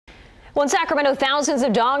Well, in Sacramento, thousands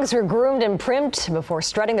of dogs were groomed and primed before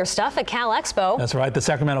strutting their stuff at Cal Expo. That's right. The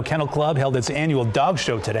Sacramento Kennel Club held its annual dog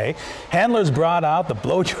show today. Handlers brought out the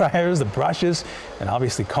blow dryers, the brushes, and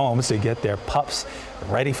obviously combs to get their pups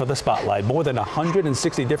ready for the spotlight. More than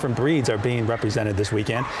 160 different breeds are being represented this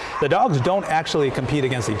weekend. The dogs don't actually compete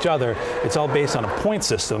against each other. It's all based on a point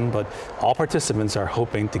system, but all participants are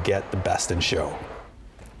hoping to get the best in show.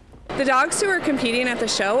 The dogs who are competing at the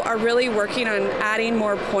show are really working on adding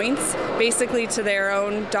more points basically to their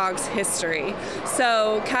own dog's history.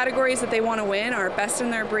 So categories that they want to win are best in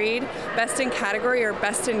their breed, best in category, or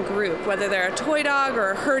best in group. Whether they're a toy dog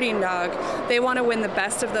or a herding dog, they want to win the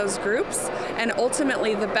best of those groups, and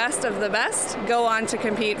ultimately the best of the best go on to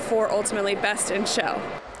compete for ultimately best in show.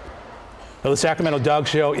 Well, the Sacramento Dog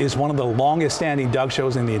Show is one of the longest standing dog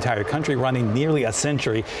shows in the entire country, running nearly a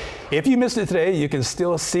century. If you missed it today, you can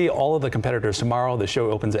still see all of the competitors tomorrow. The show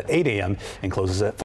opens at 8 a.m. and closes at 4.